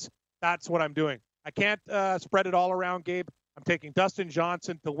 cents. That's what I'm doing. I can't spread it all around, Gabe. I'm taking Dustin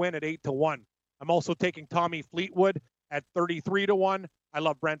Johnson to win at 8 to 1. I'm also taking Tommy Fleetwood at 33 to 1. I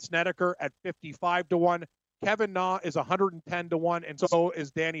love Brent Snedeker at 55 to 1. Kevin Na is 110 to 1, and so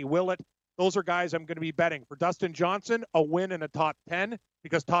is Danny Willett. Those are guys I'm going to be betting. For Dustin Johnson, a win in a top 10,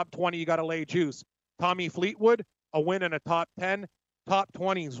 because top 20, you got to lay juice. Tommy Fleetwood, a win in a top 10. Top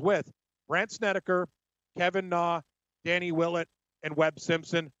 20s with Brent Snedeker, Kevin Na, Danny Willett, and Webb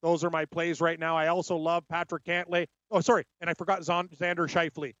Simpson. Those are my plays right now. I also love Patrick Cantlay. Oh, sorry, and I forgot Xander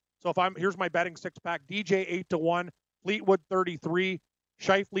Scheifele. So here's my betting 6-pack. DJ 8 to 1, Fleetwood 33,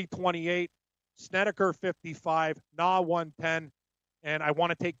 Scheifele 28, Snedeker 55, Na 110, and I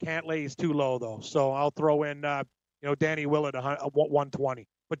want to take Cantlay. He's too low though, so I'll throw in Danny Willett 120.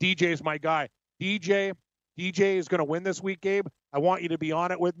 But DJ is my guy. DJ is going to win this week, Gabe. I want you to be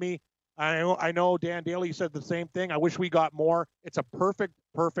on it with me. I know Dan Daly said the same thing. I wish we got more. It's a perfect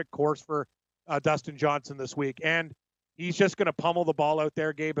course for Dustin Johnson this week, and he's just going to pummel the ball out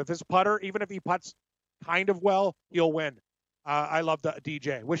there, Gabe. If his putter, even if he putts kind of well, he'll win. I love the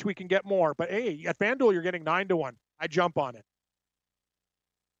DJ. Wish we can get more, but hey, at FanDuel you're getting 9 to 1. I jump on it.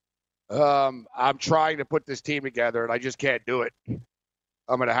 I'm trying to put this team together, and I just can't do it.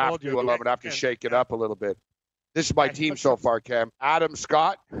 I'm going to have to. I'm going to have to shake it up a little bit. This is my team so far, Cam. Adam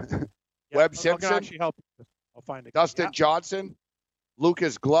Scott, Webb Simpson, I'll find it. Dustin Johnson,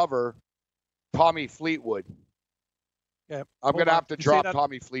 Lucas Glover, Tommy Fleetwood. Yeah. I'm going to have to drop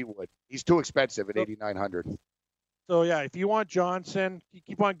Tommy Fleetwood. He's too expensive at $8,900. So, yeah, if you want Johnson,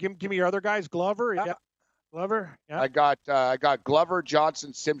 keep on. Give me your other guys. Glover. Yeah. Glover. Yeah. I got Glover,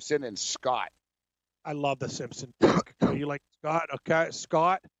 Johnson, Simpson, and Scott. I love the Simpson pick. You like Scott? Okay,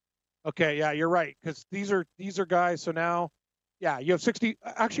 Scott. Okay, yeah, you're right, because these are guys. So now, yeah, you have 60.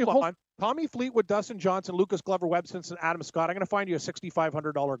 Actually, hold on. Tommy Fleetwood, Dustin Johnson, Lucas Glover, Webb Simpson, Adam Scott. I'm going to find you a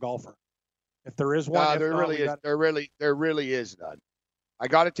 $6,500 golfer, if there is one. There really is none. I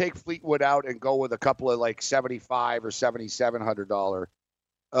got to take Fleetwood out and go with a couple of like $7,500 or $7,700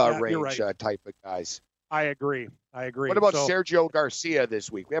 range type of guys. I agree. What about Sergio Garcia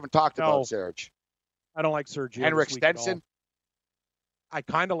this week? We haven't talked about Serge. I don't like Sergio. Henrik Stenson? I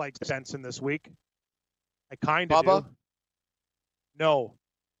kind of like Stenson this week. I kind of do. No,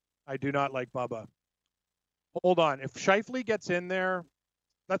 I do not like Bubba. Hold on. If Scheifele gets in there,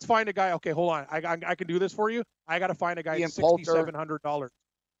 let's find a guy. Okay, hold on. I can do this for you. I got to find a guy at $6,700.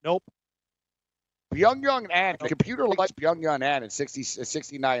 Nope. Byung-Hyun An. Computer likes Byung-Hyun An at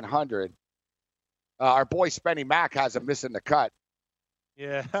 $6,900. Our boy Spenny Mack has him missing the cut.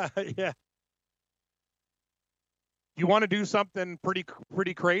 Yeah, yeah. You want to do something pretty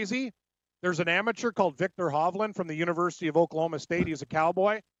crazy? There's an amateur called Victor Hovland from the University of Oklahoma State. He's a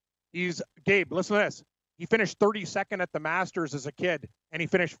Cowboy. Gabe, listen to this. He finished 32nd at the Masters as a kid, and he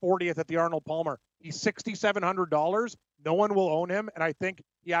finished 40th at the Arnold Palmer. He's $6,700. No one will own him, and I think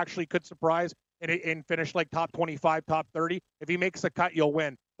he actually could surprise and finish like top 25, top 30. If he makes the cut, you'll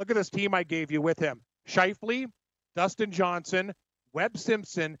win. Look at this team I gave you with him. Scheifele, Dustin Johnson, Webb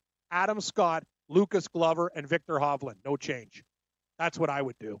Simpson, Adam Scott, Lucas Glover, and Victor Hovland. No change. That's what I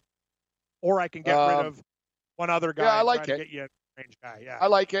would do. Or I can get rid of one other guy. Yeah, I like it. Get you a range guy. Yeah, I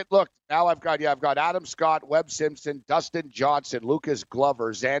like it. Look, now I've got Adam Scott, Webb Simpson, Dustin Johnson, Lucas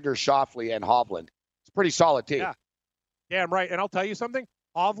Glover, Xander Schauffele, and Hovland. It's a pretty solid team. Yeah, damn right. And I'll tell you something.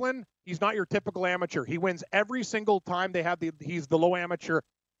 Hovland, he's not your typical amateur. He wins every single time they have he's the low amateur.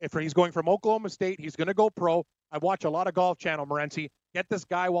 If he's going from Oklahoma State, he's going to go pro. I watch a lot of Golf Channel, Morency. Get this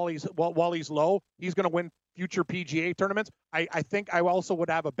guy while he's low. He's going to win future PGA tournaments. I think I also would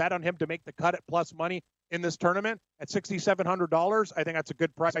have a bet on him to make the cut at plus money in this tournament at $6,700. I think that's a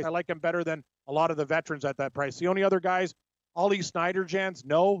good price. I like him better than a lot of the veterans at that price. The only other guys, Ollie Snyder-Jans,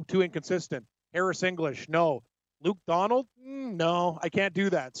 no, too inconsistent. Harris English, no. Luke Donald, no, I can't do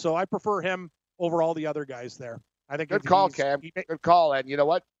that. So I prefer him over all the other guys there. I think good call, Cam. Good call. And you know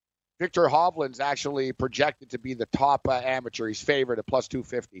what? Victor Hovland's actually projected to be the top amateur. He's favored at plus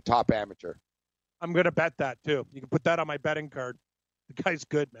 250, top amateur. I'm going to bet that, too. You can put that on my betting card. The guy's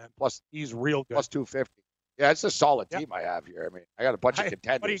good, man. Plus, he's real good. Plus 250. Yeah, it's a solid team I have here. I mean, I got a bunch of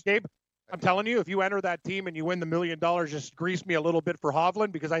contenders. Buddy, Gabe, I'm telling you, if you enter that team and you win the $1 million, just grease me a little bit for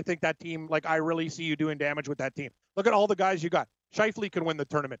Hovland, because I think that team, I really see you doing damage with that team. Look at all the guys you got. Scheifele can win the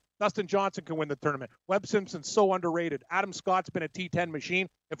tournament. Dustin Johnson can win the tournament. Webb Simpson's so underrated. Adam Scott's been a T10 machine.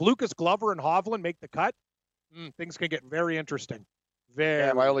 If Lucas Glover and Hovland make the cut, things can get very interesting.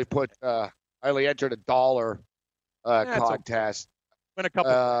 I only entered $1 contest. Win a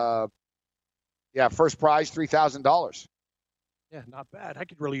couple. First prize $3,000. Yeah, not bad. I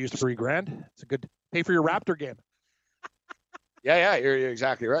could really use $3,000. It's a good pay for your Raptor game. Yeah, you're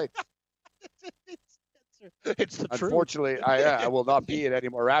exactly right. It's the truth. Unfortunately, I will not be at any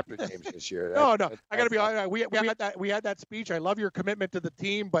more Raptor games this year. No. I got to be honest. We had that speech. I love your commitment to the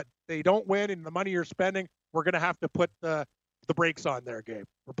team, but they don't win, and the money you're spending, we're going to have to put the brakes on there, Gabe.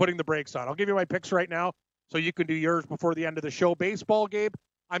 We're putting the brakes on. I'll give you my picks right now, so you can do yours before the end of the show. Baseball, Gabe,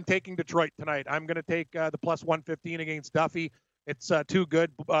 I'm taking Detroit tonight. I'm going to take the plus 115 against Duffy. It's too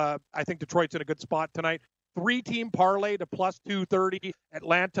good. I think Detroit's in a good spot tonight. 3-team parlay to plus 230.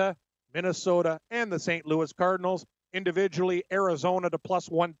 Atlanta, Minnesota, and the St. Louis Cardinals. Individually, Arizona to plus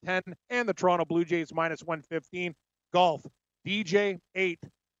 110 and the Toronto Blue Jays minus 115. Golf, DJ 8,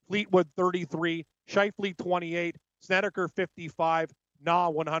 Fleetwood 33, Scheifele 28, Snedeker 55, Nah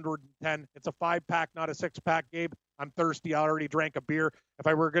 110. It's a 5-pack, not a 6-pack, Gabe. I'm thirsty. I already drank a beer. If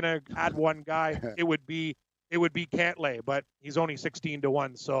I were going to add one guy, it would be Cantlay, but he's only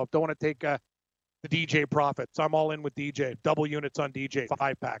 16-1. So don't want to take the DJ profits. I'm all in with DJ. Double units on DJ,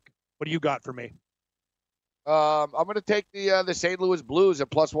 5-pack. What do you got for me? I'm going to take the St. Louis Blues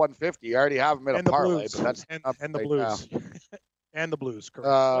at plus 150. I already have them in a parlay, but that's and the Blues. And the Blues, correct.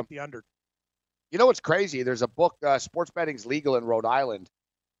 Like the under. You know what's crazy? There's a book, Sports Betting's Legal in Rhode Island.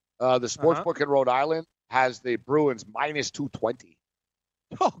 The sports book in Rhode Island has the Bruins minus 220.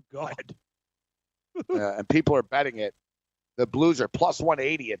 Oh, God. And people are betting it. The Blues are plus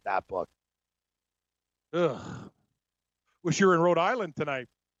 180 at that book. Ugh. Wish you were in Rhode Island tonight.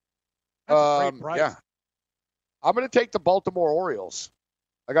 That's a great price. Yeah. I'm going to take the Baltimore Orioles.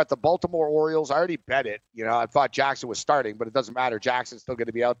 I got the Baltimore Orioles. I already bet it. I thought Jackson was starting, but it doesn't matter. Jackson's still going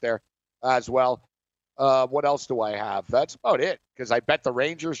to be out there as well. What else do I have? That's about it, because I bet the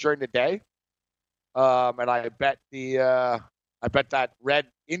Rangers during the day. And I bet that Red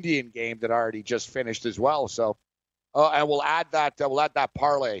Indian game that already just finished as well. So, and we'll add that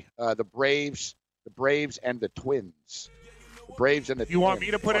parlay. The Braves and the Twins. The Braves and the Twins. You want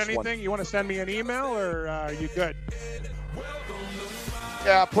me to put anything? You want to send me an email, or are you good?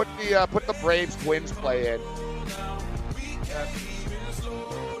 Yeah, put the Braves Twins play in.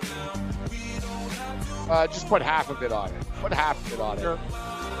 Just put half of it on it. Put half of it on it. Sure.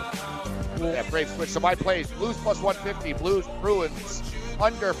 Yeah, Braves Twins. So my plays: Blues plus 150, Blues Bruins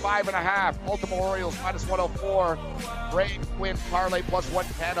under 5.5, Baltimore Orioles minus 104, Braves Twins parlay plus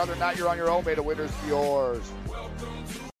 110. Other than that, you're on your own. May the winners be yours.